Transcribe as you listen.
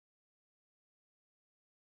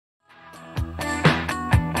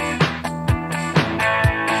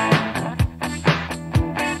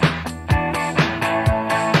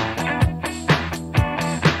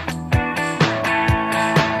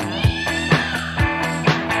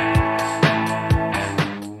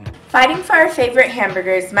Fighting for our favorite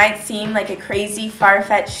hamburgers might seem like a crazy,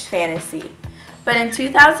 far-fetched fantasy, but in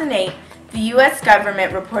 2008, the U.S.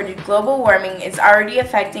 government reported global warming is already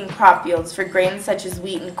affecting crop yields for grains such as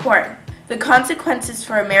wheat and corn. The consequences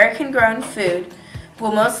for American-grown food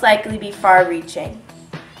will most likely be far-reaching.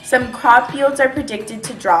 Some crop yields are predicted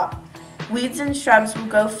to drop. Weeds and shrubs will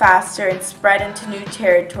grow faster and spread into new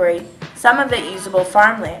territory, some of it usable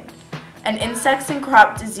farmland. And insects and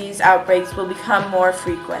crop disease outbreaks will become more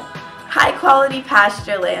frequent. High-quality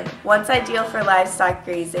pasture land, once ideal for livestock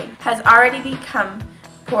grazing, has already become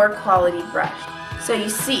poor-quality brush. So you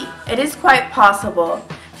see, it is quite possible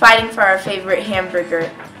fighting for our favorite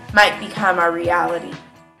hamburger might become our reality.